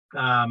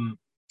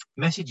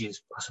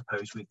messages, I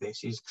suppose, with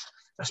this is,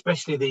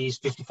 especially these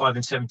 55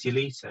 and 70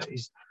 litre,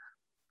 is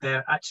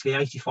they're actually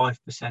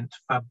 85%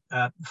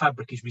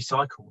 fabric is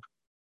recycled.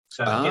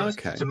 So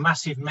it's a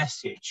massive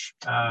message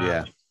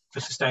for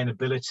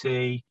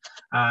sustainability,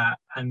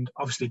 and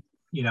obviously,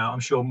 I'm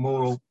sure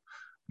more will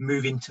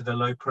move into the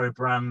Lowepro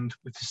brand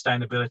with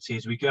sustainability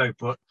as we go.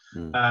 But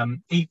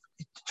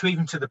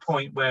even to the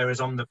point,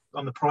 whereas on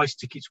the price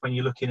tickets, when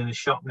you're looking in the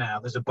shop now,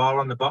 there's a bar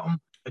on the bottom,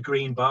 a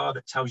green bar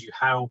that tells you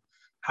how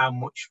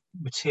much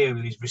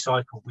material is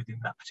recycled within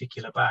that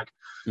particular bag.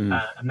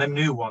 And then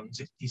new ones,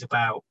 it is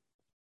about,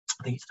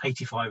 I think it's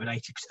 85 and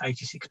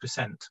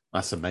 86%.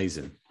 That's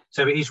amazing.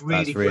 So it is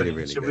really good.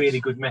 Really it's a really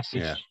good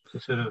message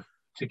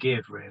to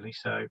give, really.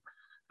 So,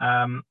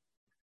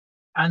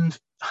 and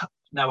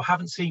now I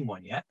haven't seen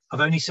one yet.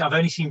 I've only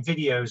seen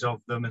videos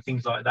of them and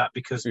things like that,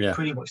 because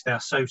pretty much they are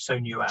so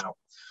new out.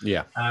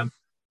 Yeah.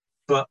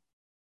 But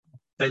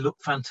they look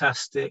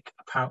fantastic.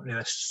 Apparently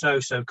they're so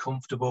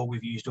comfortable.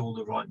 We've used all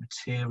the right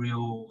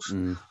materials,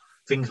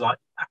 things like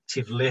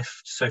active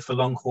lift. So for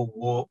long haul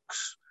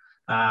walks,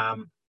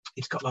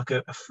 it's got like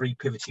a free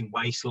pivoting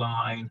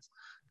waistline.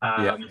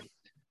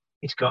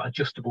 It's got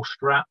adjustable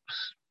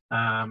straps.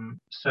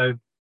 So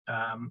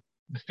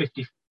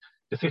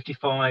the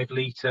 55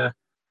 litre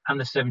and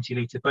the 70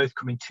 litre both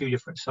come in two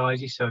different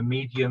sizes. So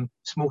medium,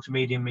 small to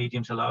medium,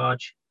 medium to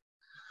large.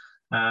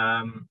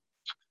 And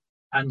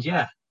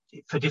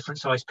for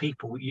different size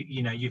people,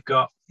 you've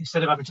got,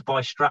 instead of having to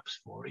buy straps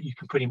for it, you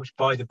can pretty much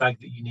buy the bag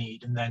that you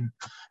need and then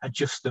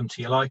adjust them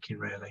to your liking,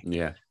 really.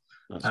 Yeah.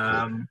 That's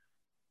cool.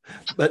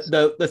 But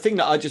the thing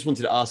that I just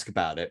wanted to ask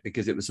about it,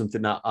 because it was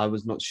something that I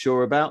was not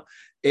sure about,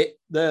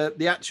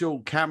 the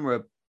actual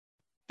camera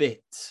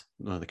bit.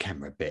 No, the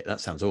camera bit, that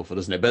sounds awful,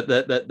 doesn't it? But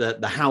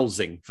the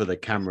housing for the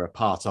camera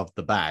part of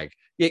the bag,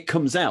 it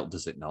comes out,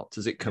 does it not?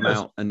 Does it come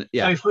out? And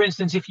So for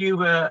instance, if you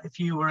were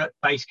at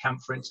base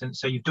camp, for instance,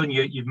 so you've done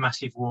your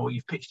massive walk,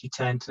 you've pitched your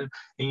tent, and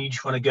you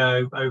just want to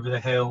go over the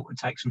hill and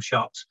take some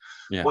shots,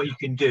 what you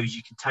can do is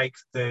you can take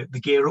the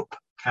gear up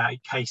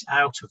case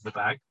out of the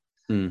bag,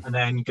 and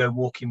then go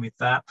walking with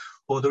that.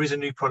 Or there is a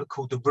new product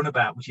called the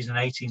Runabout, which is an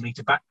 18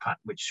 litre backpack,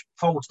 which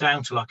folds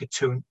down to like a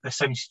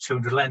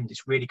 70-200 lens.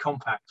 It's really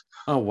compact.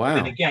 Oh, wow.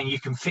 And again,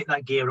 you can fit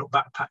that gear up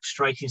backpack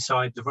straight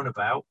inside the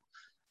Runabout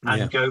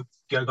and go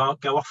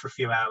off for a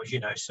few hours,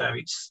 So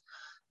it's,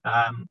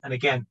 and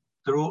again,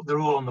 they're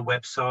all on the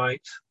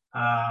website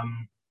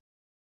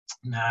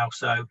now.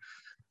 So,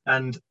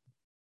 and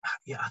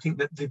I think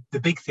that the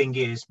big thing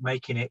is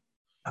making it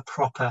a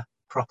proper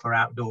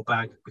outdoor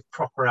bag with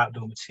proper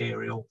outdoor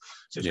material.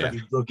 So it's got to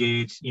be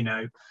rugged,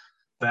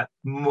 but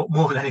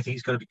more than anything,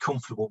 it's got to be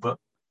comfortable. But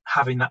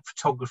having that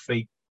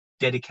photography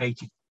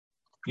dedicated,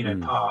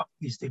 part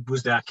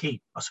was our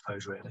key, I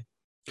suppose, really.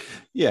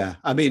 Yeah,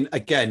 I mean,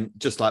 again,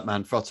 just like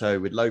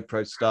Manfrotto with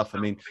Lowepro stuff. I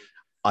mean,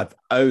 I've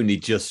only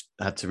just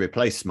had to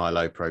replace my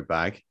Lowepro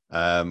bag,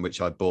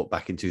 which I bought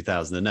back in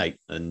 2008,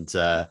 and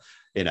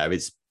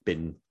it's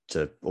been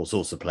to all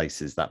sorts of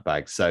places, that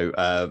bag. So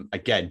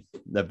again,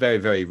 they're very,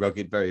 very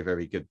rugged, very,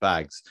 very good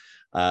bags.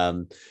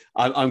 I'm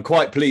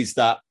quite pleased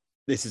that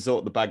this is sort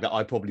of the bag that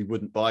I probably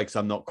wouldn't buy, because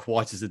I'm not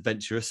quite as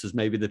adventurous as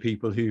maybe the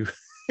people who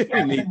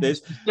need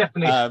this. It's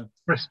definitely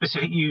for a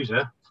specific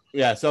user.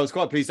 Yeah, so I was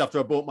quite pleased after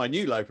I bought my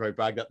new Lowepro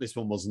bag that this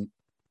one wasn't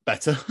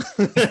better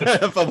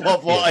for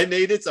what I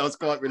needed. So I was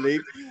quite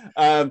relieved.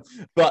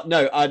 But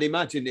no, I'd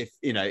imagine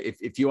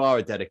if you are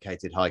a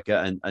dedicated hiker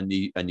and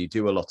you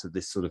do a lot of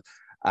this sort of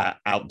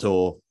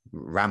outdoor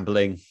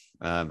rambling,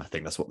 I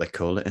think that's what they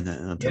call it, isn't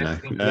it? I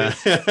don't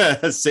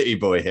know. City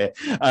boy here.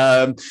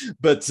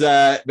 But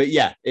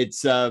yeah,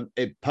 it's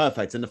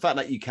perfect. And the fact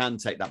that you can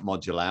take that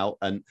module out,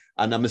 and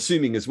I'm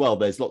assuming as well,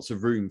 there's lots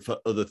of room for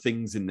other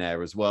things in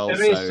there as well.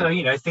 There is,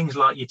 so things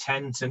like your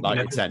tent, and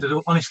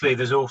honestly,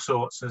 there's all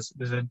sorts.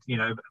 There's a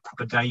a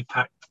proper day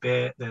pack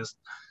bit. There's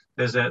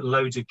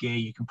loads of gear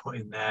you can put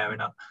in there,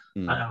 and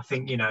I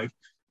think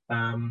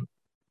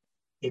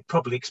it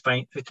probably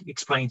explains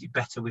it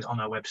better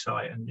on our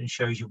website, and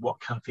shows you what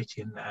can fit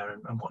in there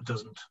and what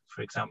doesn't,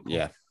 for example.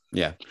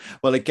 Yeah.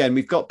 Well, again,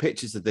 we've got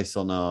pictures of this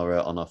on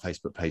our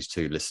Facebook page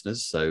too,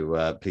 listeners.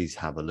 So please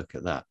have a look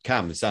at that.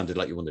 Cam, it sounded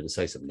like you wanted to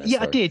say something there. Yeah,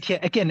 sorry. I did. Yeah.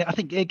 Again, I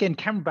think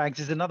camera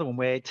bags is another one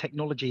where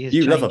technology has.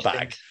 You love a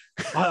bag.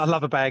 I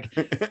love a bag.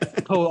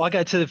 Paul, I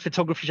go to the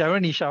photography show,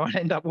 any show, I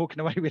end up walking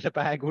away with a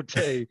bag or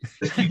two.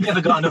 You've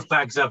never got enough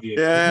bags, have you?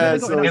 Yeah,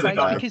 never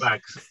got enough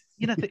bags.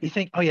 You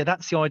think, oh yeah,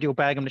 that's the ideal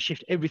bag. I'm going to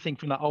shift everything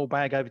from that old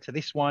bag over to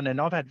this one.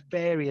 And I've had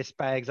various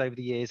bags over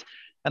the years,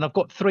 and I've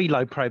got 3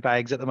 Lowepro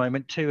bags at the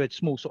moment. 2 are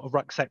small sort of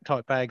rucksack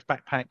type bags,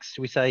 backpacks,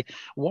 shall we say.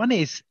 One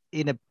is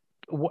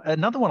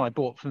another one I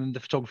bought from the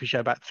photography show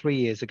about 4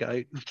 years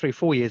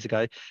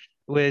ago,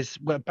 was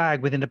a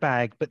bag within a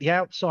bag, but the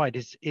outside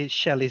is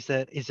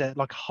a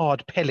like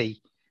hard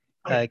pelly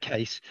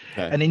case,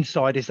 and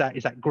inside is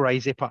that grey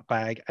zip up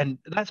bag, and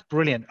that's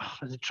brilliant.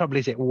 The trouble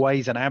is it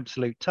weighs an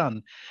absolute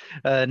ton,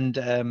 and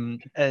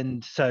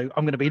so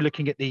I'm going to be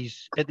looking at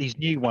these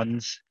new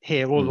ones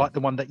here, or like the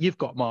one that you've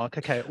got, Mark.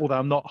 Okay, although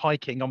I'm not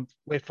hiking,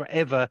 we're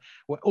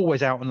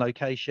always out on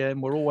location,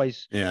 we're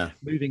always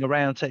moving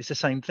around, so it's the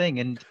same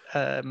thing. And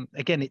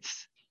again,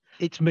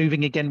 it's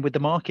moving again with the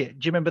market.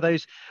 Do you remember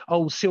those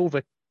old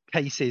silver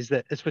cases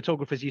that as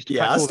photographers used to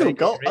I still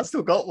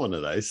got one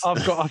of those.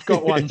 I've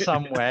got one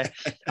somewhere.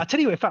 I tell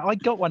you, in fact, I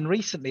got one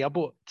recently. I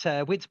bought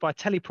Wits by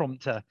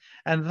teleprompter,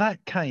 and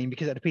that came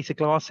because it had a piece of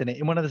glass in it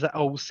in one of those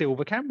old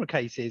silver camera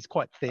cases,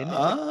 quite thin.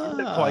 It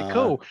looked quite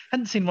cool.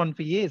 Hadn't seen one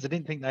for years. I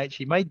didn't think they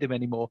actually made them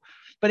anymore.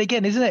 But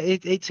again, isn't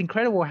it? It's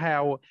incredible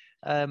how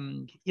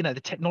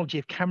the technology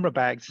of camera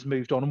bags has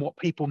moved on, and what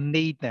people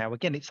need now.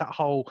 Again, it's that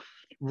whole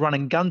run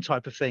and gun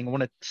type of thing. I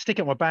want to stick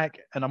it on my back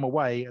and I'm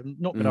away. I'm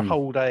not going to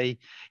hold I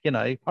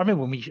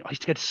remember when I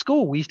used to go to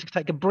school, we used to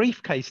take a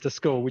briefcase to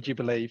school, would you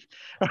believe?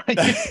 Right?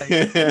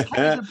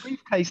 A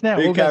briefcase now.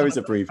 Who carries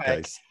a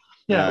briefcase?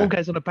 All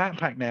goes on a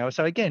backpack now.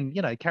 So again,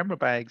 camera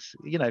bags,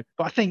 but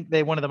I think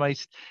they're one of the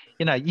most,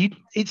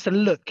 it's the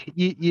look,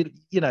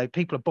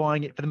 people are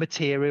buying it for the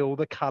material,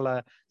 the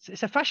color.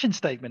 It's a fashion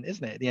statement,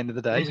 isn't it? At the end of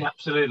the day.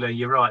 Absolutely.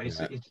 You're right.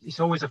 It's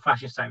always a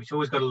fashion statement. It's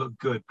always got to look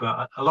good.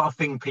 But a lot of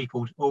things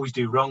people always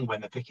do wrong when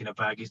they're picking a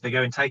bag is they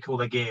go and take all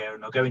their gear,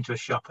 and they'll go into a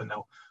shop and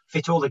they'll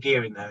fit all the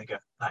gear in there and go,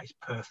 that is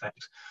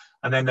perfect.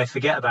 And then they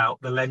forget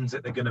about the lens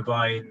that they're going to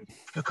buy in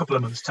a couple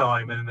of months'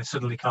 time, and then they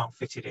suddenly can't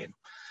fit it in.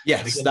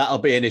 Yes, again, that'll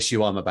be an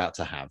issue I'm about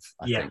to have,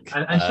 I think.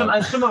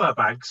 And some of our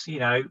bags,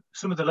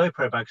 some of the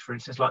Lowepro bags, for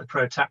instance, like the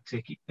Pro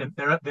Tactic,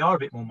 they are a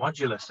bit more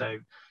modular. So,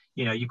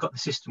 you've got the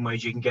system where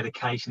you can get a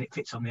case and it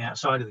fits on the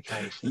outside of the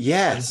case.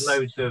 Yes.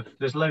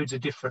 There's loads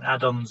of different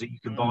add-ons that you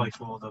can buy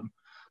for them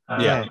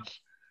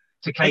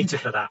to cater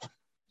for that.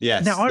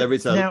 Yes, now, there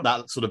is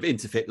that sort of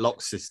interfit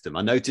lock system.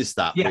 I noticed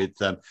that with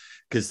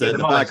because the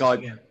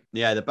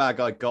bag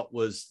I got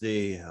was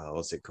the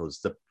what's it called?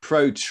 The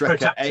Pro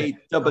Trekker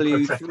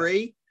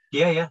AW3.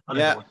 Yeah.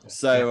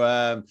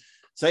 So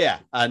yeah,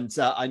 and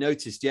I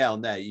noticed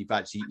on there you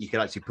can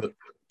actually put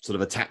sort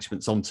of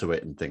attachments onto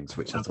it and things,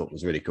 which I thought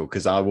was really cool,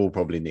 because I will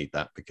probably need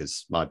that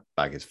because my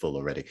bag is full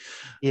already.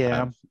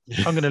 I'm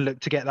going to look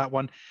to get that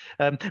one.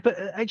 But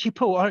actually,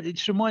 Paul, it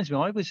just reminds me,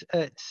 I was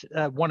at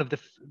one of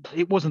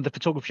it wasn't the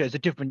photography show, it's a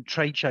different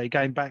trade show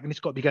going back, and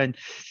it's got to be going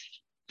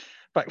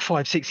back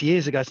 5-6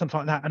 years ago,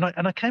 something like that.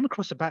 And I came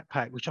across a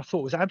backpack, which I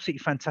thought was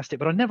absolutely fantastic,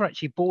 but I never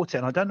actually bought it.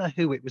 And I don't know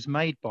who it was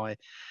made by.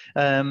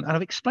 And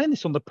I've explained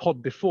this on the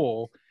pod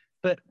before,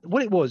 but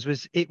what it was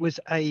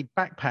a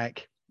backpack.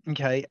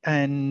 Okay.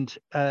 And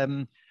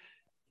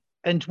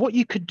what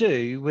you could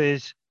do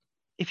was,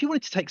 if you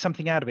wanted to take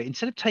something out of it,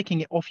 instead of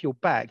taking it off your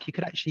back, you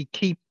could actually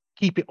keep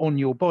it on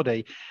your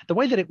body. The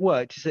way that it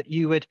worked is that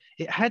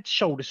it had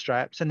shoulder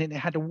straps, and then it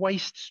had a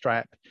waist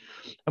strap.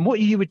 And what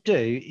you would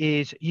do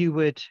is you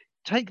would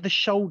take the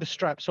shoulder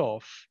straps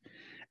off,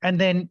 and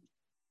then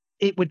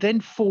it would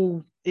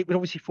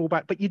obviously fall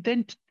back, but you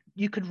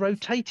could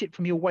rotate it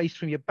from your waist,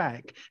 from your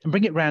back, and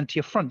bring it round to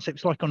your front. So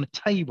it's like on a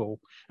table.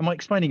 Am I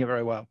explaining it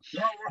very well?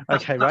 Yeah.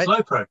 That's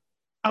Lowepro.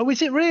 Oh,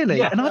 is it really?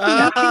 Yeah. And I've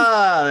been looking.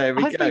 There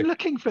we I've go. been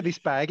looking for this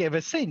bag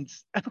ever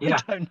since, and Yeah.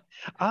 I don't.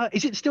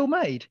 Is it still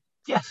made?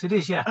 Yes, it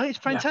is. Yeah. Oh, it's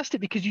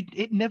fantastic because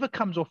it never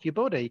comes off your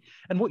body.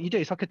 And what you do,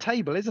 it's like a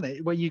table, isn't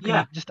it? Where you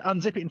can just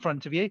unzip it in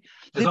front of you.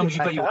 As long as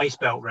you've got your waist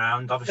belt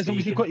round, obviously. As long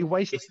as you've got your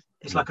waist.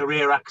 It's like a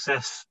rear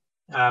access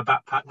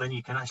backpack. Then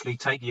you can actually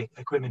take your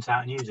equipment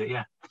out and use it.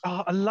 Yeah.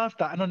 Oh, I love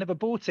that, and I never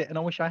bought it, and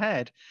I wish I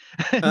had.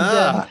 And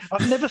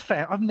I've never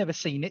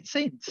seen it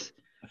since.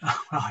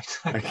 Right.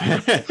 Okay.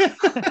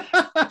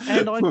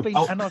 And I've been,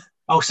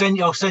 I'll send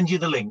you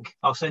the link.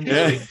 I'll send you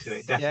the link to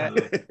it,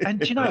 definitely. Yeah. And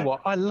do you know what?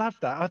 I love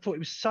that. I thought it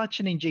was such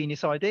an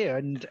ingenious idea.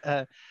 And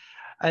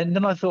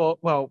then I thought,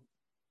 well,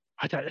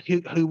 I don't know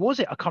who was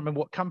it? I can't remember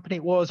what company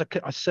it was. I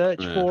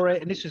searched for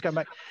it, and this was going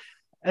back.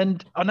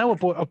 And I know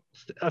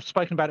I've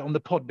spoken about it on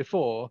the pod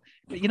before,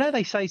 but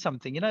they say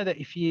something. That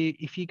if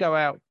you go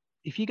out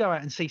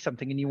and see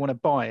something and you want to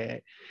buy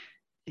it,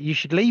 you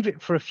should leave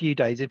it for a few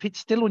days. If it's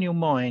still on your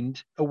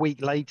mind a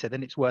week later,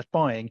 then it's worth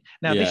buying.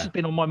 Now, this has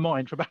been on my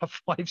mind for about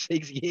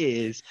 5-6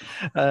 years.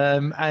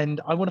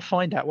 And I want to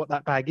find out what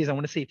that bag is. I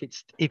want to see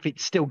if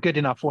it's still good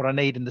enough, what I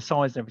need and the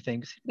size and everything.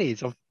 Because it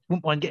is. I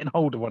wouldn't mind getting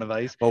hold of one of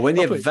those. Well, when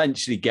you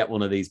eventually get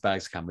one of these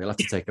bags, Cam, we'll have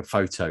to take a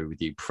photo with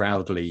you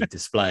proudly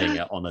displaying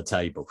it on a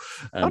table.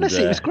 And,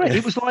 honestly, it was great.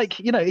 It was like,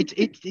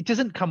 it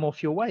doesn't come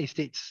off your waist.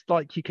 It's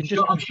like you can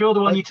just... I'm sure the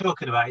one you're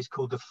talking about is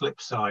called the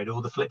Flip Side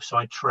or the Flip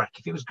Side Trek.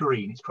 If it was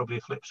green, it's probably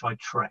a Flip Side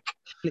Trek.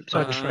 Flip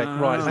Side Trek,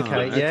 right.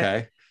 Okay,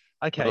 yeah.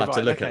 Okay, we'll have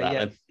to look at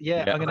that.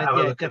 Yeah, I'm gonna have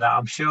a look at that.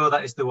 I'm sure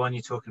that is the one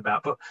you're talking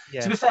about. But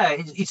to be fair,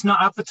 it's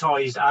not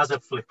advertised as a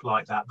flip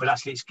like that. But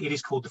actually, it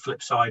is called the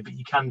Flip Side. But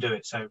you can do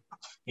it. So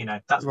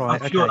that's right.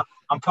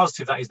 I'm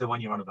positive that is the one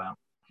you're on about.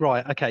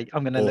 Right. Okay.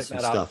 I'm going to look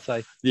that up.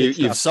 So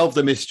you've solved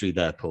the mystery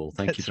there, Paul.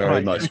 Thank you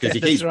very much, because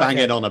he keeps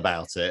banging on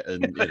about it,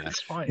 and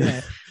that's right. Yeah.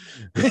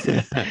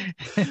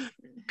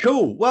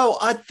 Cool. Well,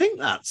 I think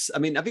that's. I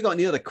mean, have you got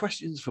any other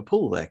questions for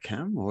Paul there,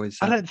 Cam? Or is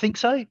that... I don't think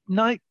so.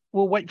 No.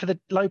 We'll wait for the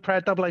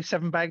Lowepro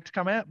 007 bag to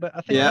come out, but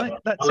I think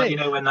that's I'll let you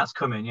know when that's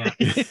coming. Yeah.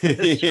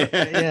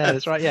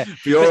 That's right. Yeah.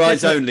 For your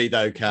eyes only,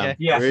 though, Cam.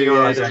 Yeah, for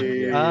your eyes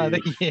only. I'm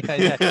going to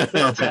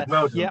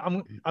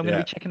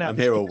be checking out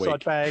this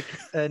side bag,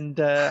 and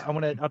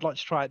I'd like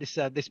to try out this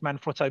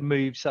Manfrotto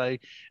move. So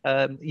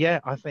I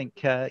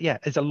think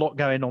there's a lot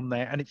going on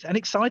there, and it's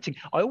exciting.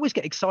 I always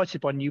get excited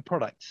by new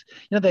products.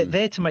 They're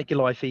there to make your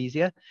life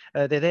easier.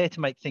 They're there to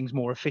make things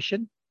more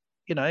efficient.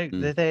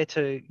 They're there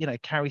to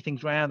carry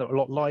things around that are a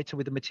lot lighter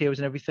with the materials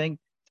and everything.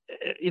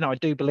 I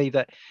do believe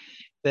that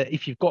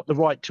if you've got the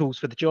right tools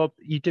for the job,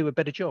 you do a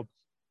better job.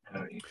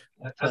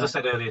 As I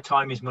said earlier,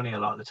 time is money a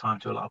lot of the time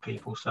to a lot of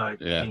people. So I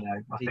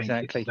think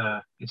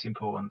it's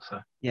important. So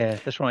yeah,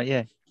 that's right.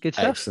 Yeah, good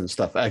stuff. Excellent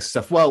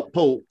stuff. Well,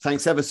 Paul,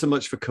 thanks ever so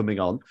much for coming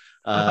on.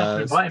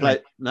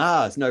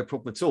 It's no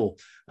problem at all.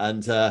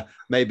 And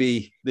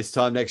maybe this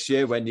time next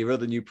year, when your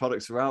other new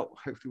products are out,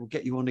 hopefully we'll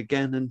get you on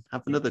again and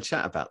have another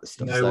chat about this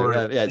stuff.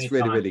 It's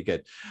really, really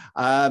good.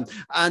 And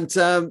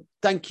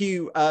thank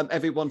you,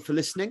 everyone, for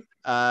listening.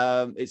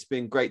 It's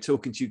been great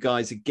talking to you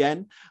guys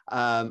again.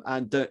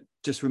 And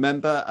just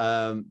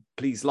remember,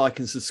 please like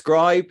and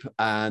subscribe,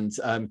 and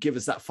give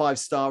us that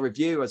 5-star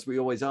review, as we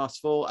always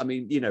ask for. I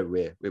mean,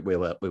 we're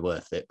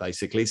worth it,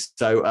 basically.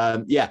 So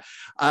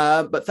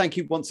but thank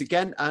you once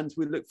again, and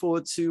we look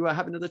forward to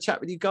having another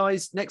chat with you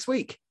guys next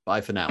week.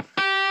 Bye for now.